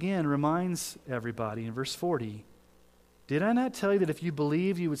Jesus again reminds everybody in verse 40, "Did I not tell you that if you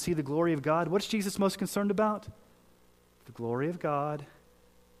believe, you would see the glory of God?" What's Jesus most concerned about? The glory of God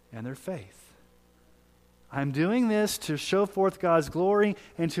and their faith. I'm doing this to show forth God's glory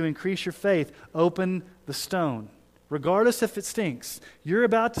and to increase your faith. Open the stone. Regardless if it stinks, you're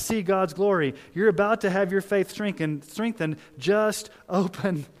about to see God's glory. You're about to have your faith strengthened. Just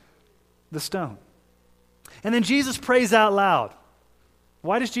open the stone. And then Jesus prays out loud.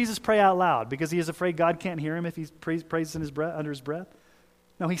 Why does Jesus pray out loud? Because he is afraid God can't hear him if he prays in his breath, under his breath?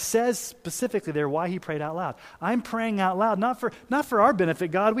 No, he says specifically there why he prayed out loud. I'm praying out loud, not for our benefit,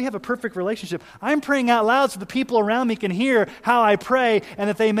 God. We have a perfect relationship. I'm praying out loud so the people around me can hear how I pray and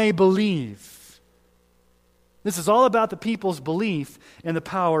that they may believe. This is all about the people's belief in the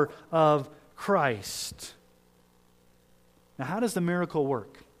power of Christ. Now, how does the miracle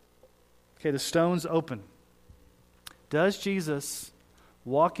work? Okay, the stone's open. Does Jesus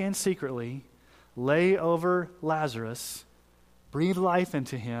walk in secretly, lay over Lazarus, breathe life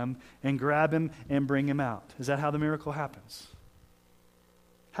into him, and grab him and bring him out? Is that how the miracle happens?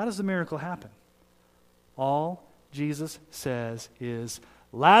 How does the miracle happen? All Jesus says is,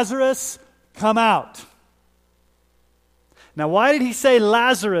 "Lazarus, come out." Now, why did he say,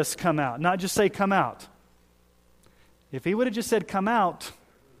 "Lazarus, come out," not just say, "come out"? If he would have just said, "come out,"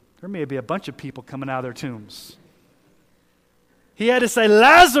 there may be a bunch of people coming out of their tombs. He had to say,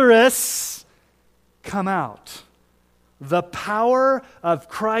 "Lazarus, come out." The power of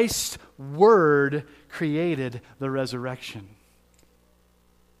Christ's word created the resurrection.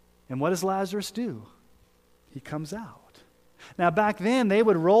 And what does Lazarus do? He comes out. Now, back then, they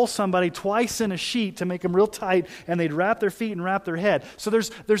would roll somebody twice in a sheet to make them real tight, and they'd wrap their feet and wrap their head. So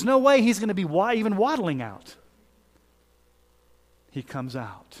there's no way he's going to be even waddling out. He comes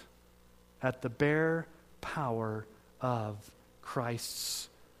out at the bare power of Christ's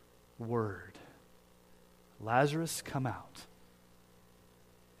word. Lazarus, come out.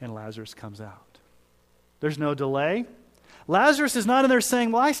 And Lazarus comes out. There's no delay. Lazarus is not in there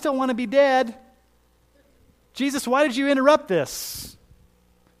saying, "Well, I still want to be dead. Jesus, why did you interrupt this?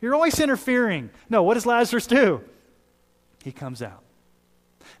 You're always interfering." No, what does Lazarus do? He comes out.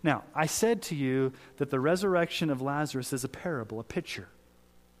 Now, I said to you that the resurrection of Lazarus is a parable, a picture.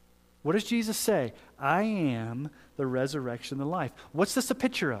 What does Jesus say? I am the resurrection and the life. What's this a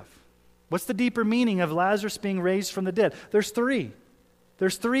picture of? What's the deeper meaning of Lazarus being raised from the dead? There's three.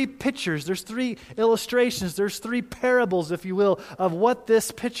 There's three pictures. There's three illustrations. There's three parables, if you will, of what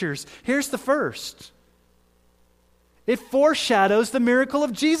this pictures. Here's the first. It foreshadows the miracle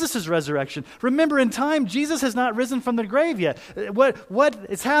of Jesus' resurrection. Remember, in time, Jesus has not risen from the grave yet. What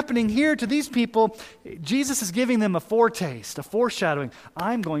is happening here to these people, Jesus is giving them a foretaste, a foreshadowing.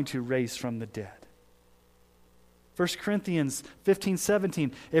 I'm going to raise from the dead. 1 Corinthians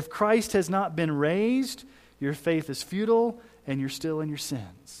 15:17. If Christ has not been raised, your faith is futile and you're still in your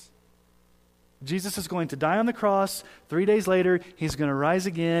sins. Jesus is going to die on the cross. 3 days later, he's going to rise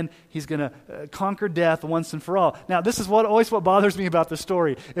again. He's going to conquer death once and for all. Now, this is always what bothers me about the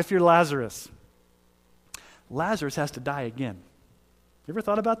story. If you're Lazarus, Lazarus has to die again. You ever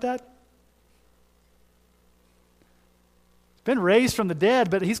thought about that? He's been raised from the dead,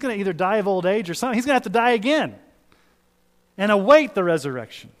 but he's going to either die of old age or something. He's going to have to die again and await the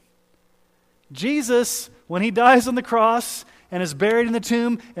resurrection. Jesus, when he dies on the cross and is buried in the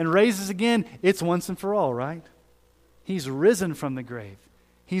tomb and raises again, it's once and for all, right? He's risen from the grave.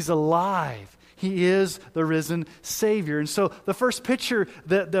 He's alive. He is the risen Savior. And so the first picture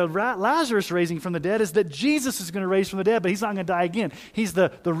that Lazarus raising from the dead is that Jesus is going to raise from the dead, but he's not going to die again. He's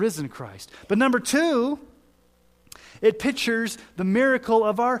the risen Christ. But number two, it pictures the miracle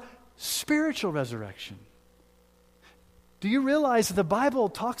of our spiritual resurrection. Do you realize that the Bible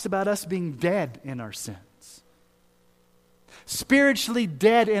talks about us being dead in our sins? Spiritually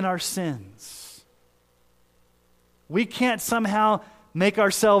dead in our sins. We can't somehow make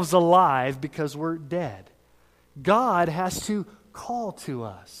ourselves alive because we're dead. God has to call to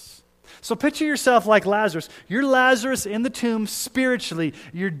us. So picture yourself like Lazarus. You're Lazarus in the tomb spiritually.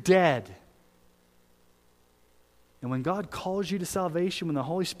 You're dead. And when God calls you to salvation, when the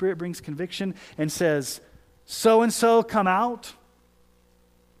Holy Spirit brings conviction and says, so-and-so come out,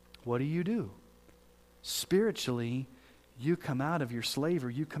 what do? Spiritually, you come out of your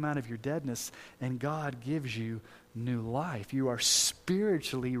slavery, you come out of your deadness, and God gives you new life. You are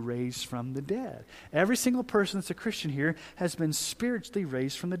spiritually raised from the dead. Every single person that's a Christian here has been spiritually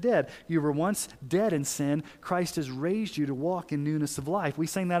raised from the dead. You were once dead in sin. Christ has raised you to walk in newness of life. We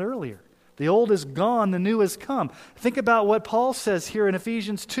sang that earlier. The old is gone, the new has come. Think about what Paul says here in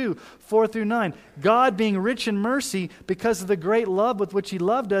Ephesians 2, 4 through 9. God, being rich in mercy, because of the great love with which he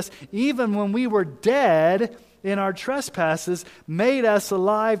loved us, even when we were dead in our trespasses, made us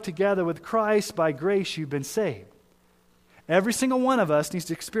alive together with Christ. By grace you've been saved. Every single one of us needs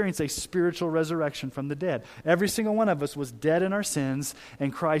to experience a spiritual resurrection from the dead. Every single one of us was dead in our sins,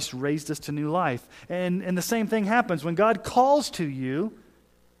 and Christ raised us to new life. And the same thing happens. When God calls to you,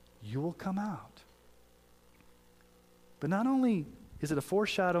 you will come out. But not only is it a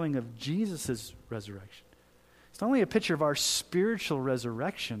foreshadowing of Jesus' resurrection, it's not only a picture of our spiritual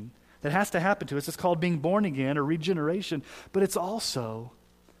resurrection that has to happen to us. It's called being born again or regeneration, but it also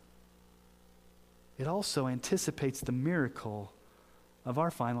anticipates the miracle of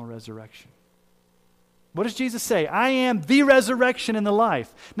our final resurrection. What does Jesus say? I am the resurrection and the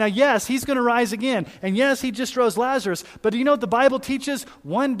life. Now, yes, he's going to rise again. And yes, he just rose Lazarus. But do you know what the Bible teaches?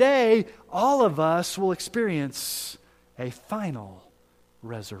 One day, all of us will experience a final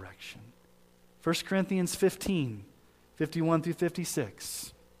resurrection. 1 Corinthians 15, 51 through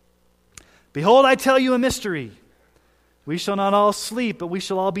 56. Behold, I tell you a mystery. We shall not all sleep, but we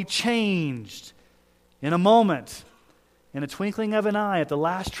shall all be changed in a moment, in a twinkling of an eye, at the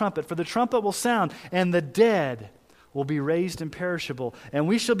last trumpet. For the trumpet will sound, and the dead will be raised imperishable, and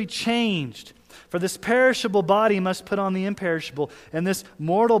we shall be changed. For this perishable body must put on the imperishable, and this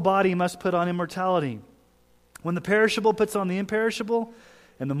mortal body must put on immortality. When the perishable puts on the imperishable,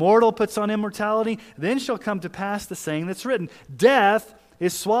 and the mortal puts on immortality, then shall come to pass the saying that's written, Death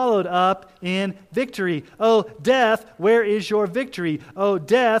is swallowed up in victory. O death, where is your victory? O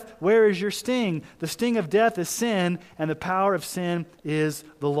death, where is your sting? The sting of death is sin, and the power of sin is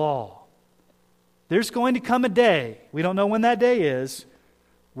the law. There's going to come a day, we don't know when that day is,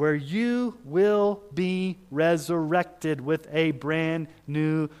 where you will be resurrected with a brand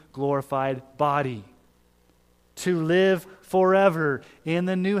new glorified body to live forever in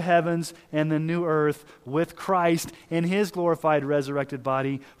the new heavens and the new earth with Christ in his glorified resurrected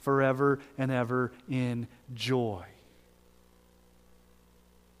body forever and ever in joy.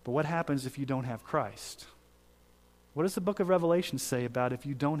 But what happens if you don't have Christ? What does the book of Revelation say about if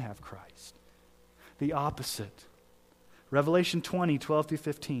you don't have Christ? The opposite. Revelation 20, 12 through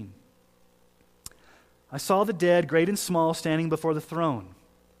 15. I saw the dead, great and small, standing before the throne,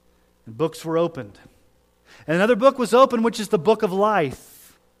 and books were opened. And another book was opened, which is the book of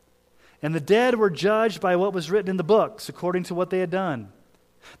life. And the dead were judged by what was written in the books, according to what they had done.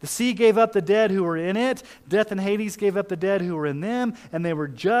 The sea gave up the dead who were in it. Death and Hades gave up the dead who were in them, and they were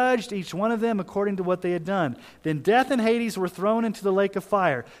judged, each one of them, according to what they had done. Then death and Hades were thrown into the lake of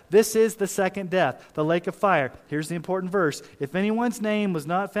fire. This is the second death, the lake of fire. Here's the important verse. If anyone's name was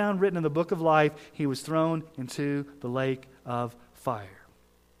not found written in the book of life, he was thrown into the lake of fire.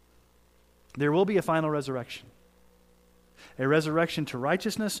 There will be a final resurrection. A resurrection to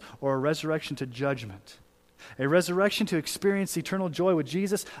righteousness or a resurrection to judgment. A resurrection to experience eternal joy with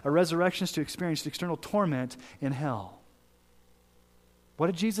Jesus, a resurrection to experience external torment in hell. What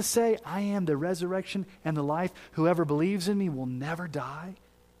did Jesus say? I am the resurrection and the life. Whoever believes in me will never die.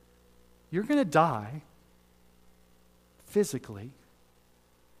 You're going to die physically,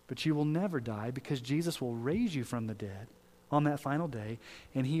 but you will never die because Jesus will raise you from the dead on that final day,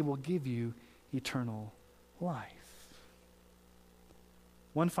 and he will give you eternal life.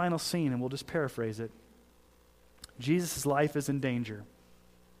 One final scene, and we'll just paraphrase it. Jesus' life is in danger.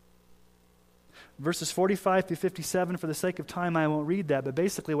 Verses 45 through 57, for the sake of time, I won't read that, but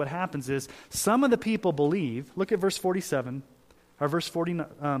basically what happens is some of the people believe. Look at verse 47, or verse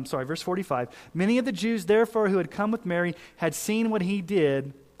 45. Many of the Jews, therefore, who had come with Mary, had seen what he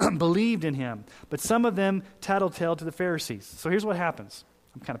did, believed in him, but some of them tattletailed to the Pharisees. So here's what happens.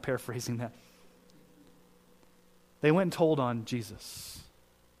 I'm kind of paraphrasing that. They went and told on Jesus.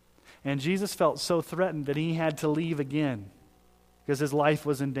 And Jesus felt so threatened that he had to leave again because his life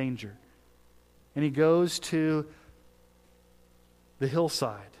was in danger. And he goes to the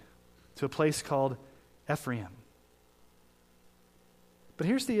hillside, to a place called Ephraim. But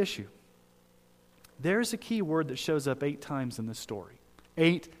here's the issue. There's a key word that shows up 8 times in this story.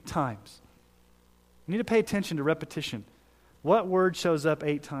 8 times. You need to pay attention to repetition. What word shows up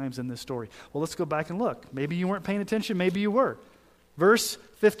 8 times in this story? Well, let's go back and look. Maybe you weren't paying attention, maybe you were. Verse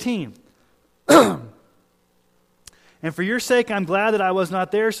 15. And for your sake I'm glad that I was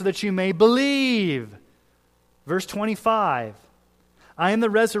not there so that you may believe. Verse 25. I am the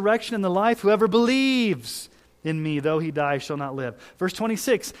resurrection and the life. Whoever believes in me, though he die, shall not live. Verse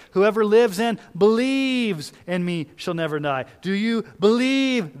 26. Whoever lives and believes in me shall never die. Do you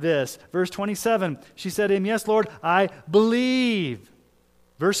believe this? Verse 27. She said to him, yes, Lord, I believe.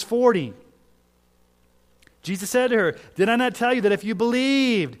 Verse 40. Jesus said to her, did I not tell you that if you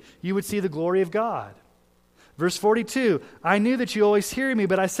believed, you would see the glory of God? Verse 42, I knew that you always hear me,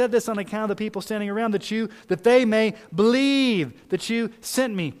 but I said this on account of the people standing around, that they may believe that you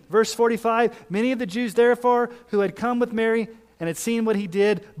sent me. Verse 45, many of the Jews, therefore, who had come with Mary and had seen what he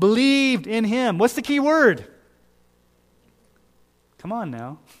did, believed in him. What's the key word? Come on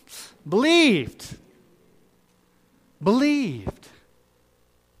now. Believed. Believed.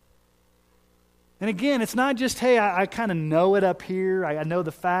 And again, it's not just, hey, I kind of know it up here. I know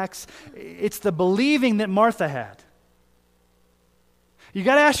the facts. It's the believing that Martha had. You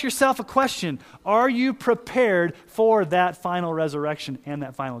got to ask yourself a question. Are you prepared for that final resurrection and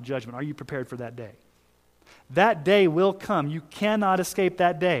that final judgment? Are you prepared for that day? That day will come. You cannot escape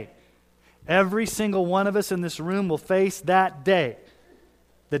that day. Every single one of us in this room will face that day,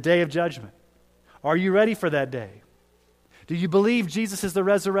 the day of judgment. Are you ready for that day? Do you believe Jesus is the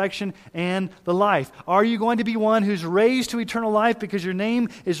resurrection and the life? Are you going to be one who's raised to eternal life because your name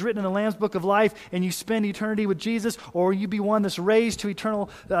is written in the Lamb's Book of Life and you spend eternity with Jesus? Or will you be one that's raised to eternal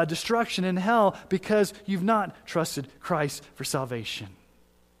destruction in hell because you've not trusted Christ for salvation?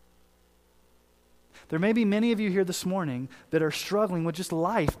 There may be many of you here this morning that are struggling with just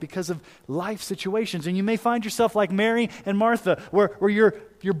life because of life situations. And you may find yourself like Mary and Martha where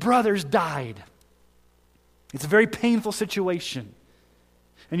your brothers died. It's a very painful situation.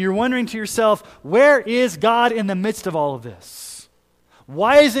 And you're wondering to yourself, where is God in the midst of all of this?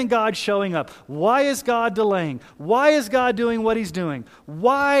 Why isn't God showing up? Why is God delaying? Why is God doing what he's doing?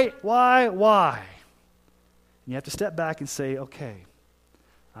 Why? And you have to step back and say, okay,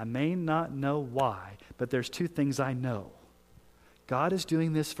 I may not know why, but there's 2 things I know. God is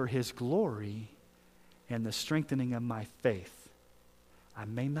doing this for his glory and the strengthening of my faith. I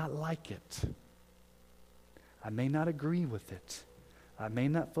may not like it. I may not agree with it. I may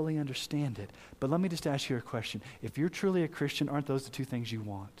not fully understand it. But let me just ask you a question. If you're truly a Christian, aren't those the 2 things you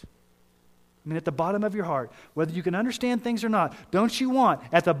want? I mean, at the bottom of your heart, whether you can understand things or not, don't you want,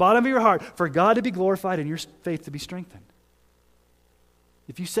 at the bottom of your heart, for God to be glorified and your faith to be strengthened?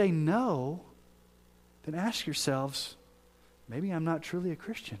 If you say no, then ask yourselves, maybe I'm not truly a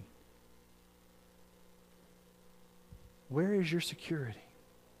Christian. Where is your security?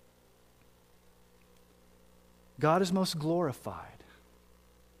 God is most glorified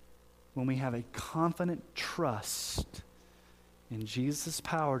when we have a confident trust in Jesus'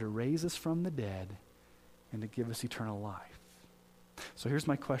 power to raise us from the dead and to give us eternal life. So here's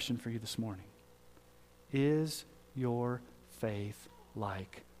my question for you this morning. Is your faith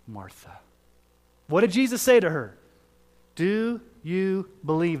like Martha? What did Jesus say to her? Do you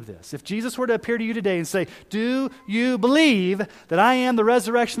believe this? If Jesus were to appear to you today and say, do you believe that I am the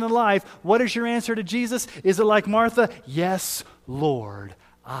resurrection and the life? What is your answer to Jesus? Is it like Martha? Yes, Lord,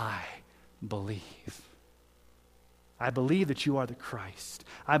 I believe. I believe that you are the Christ.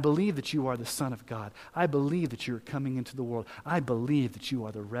 I believe that you are the Son of God. I believe that you are coming into the world. I believe that you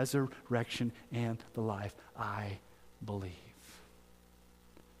are the resurrection and the life. I believe.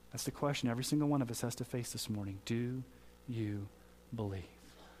 That's the question every single one of us has to face this morning. Do you believe?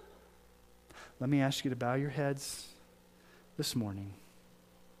 Let me ask you to bow your heads this morning.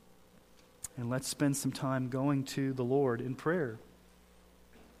 And let's spend some time going to the Lord in prayer.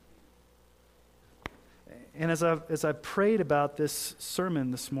 And as I prayed about this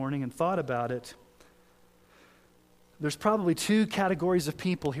sermon this morning and thought about it, there's probably two categories of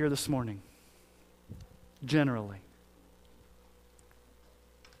people here this morning, generally.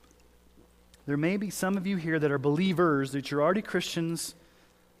 There may be some of you here that are believers, that you're already Christians,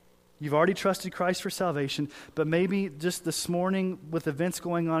 you've already trusted Christ for salvation, but maybe just this morning with events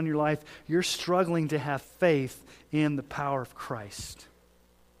going on in your life, you're struggling to have faith in the power of Christ.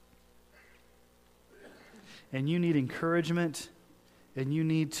 And you need encouragement, and you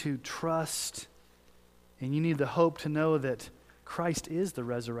need to trust, and you need the hope to know that Christ is the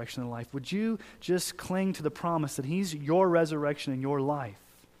resurrection and life. Would you just cling to the promise that He's your resurrection and your life?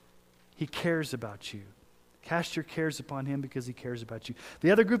 He cares about you. Cast your cares upon Him because He cares about you.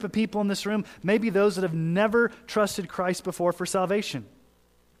 The other group of people in this room may be those that have never trusted Christ before for salvation.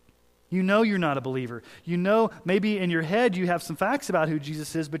 You know you're not a believer. You know maybe in your head you have some facts about who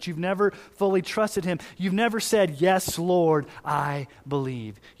Jesus is, but you've never fully trusted Him. You've never said, yes, Lord, I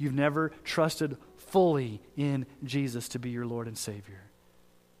believe. You've never trusted fully in Jesus to be your Lord and Savior.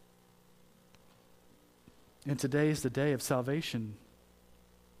 And today is the day of salvation.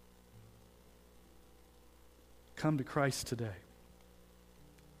 Come to Christ today.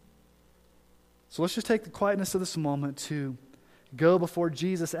 So let's just take the quietness of this moment to go before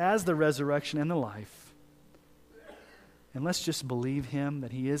Jesus as the resurrection and the life. And let's just believe Him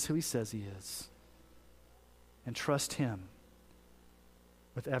that He is who He says He is. And trust Him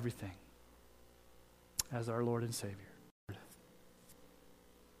with everything as our Lord and Savior.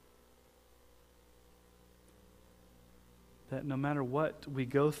 That no matter what we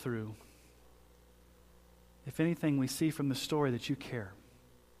go through, if anything we see from the story, that you care.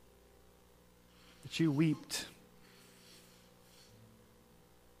 That you wept.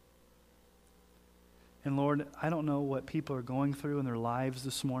 And Lord, I don't know what people are going through in their lives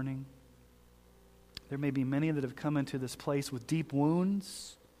this morning. There may be many that have come into this place with deep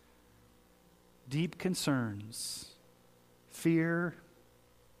wounds, deep concerns, fear,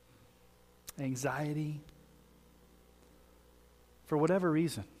 anxiety, for whatever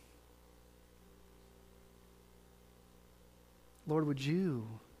reason. Lord, would you,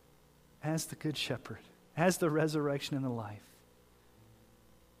 as the Good Shepherd, as the resurrection and the life,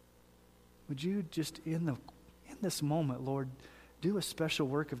 would you just in this moment, Lord, do a special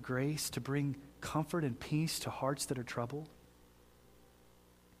work of grace to bring comfort and peace to hearts that are troubled?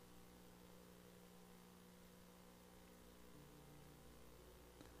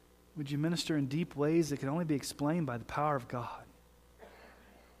 Would you minister in deep ways that can only be explained by the power of God?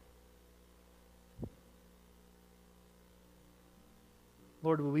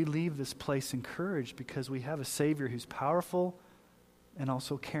 Lord, will we leave this place encouraged because we have a Savior who's powerful and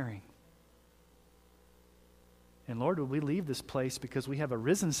also caring? And Lord, will we leave this place because we have a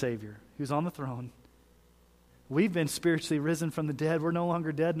risen Savior who's on the throne? We've been spiritually risen from the dead. We're no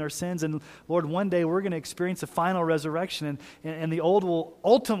longer dead in our sins. And Lord, one day we're going to experience a final resurrection, and the old will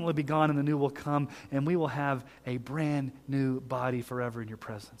ultimately be gone and the new will come, and we will have a brand new body forever in your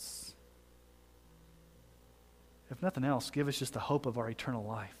presence. If nothing else, give us just the hope of our eternal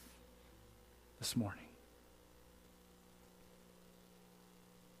life this morning.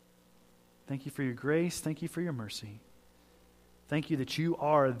 Thank you for your grace. Thank you for your mercy. Thank you that you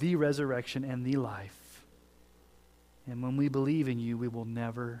are the resurrection and the life. And when we believe in you, we will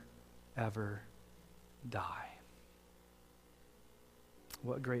never, ever die.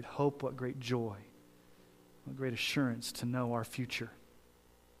 What great hope, what great joy, what great assurance to know our future.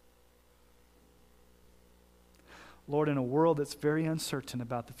 Lord, in a world that's very uncertain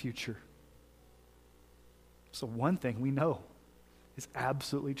about the future, so one thing we know is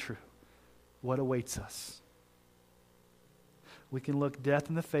absolutely true. What awaits us? We can look death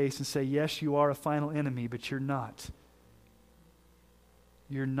in the face and say, yes, you are a final enemy, but you're not.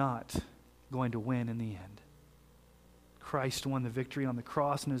 you're not going to win in the end. Christ won the victory on the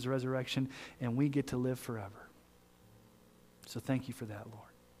cross and his resurrection, and we get to live forever. So thank you for that,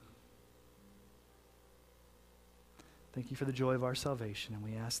 Lord. Thank you for the joy of our salvation, and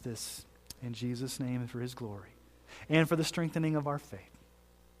we ask this in Jesus' name and for his glory, and for the strengthening of our faith.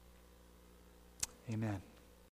 Amen.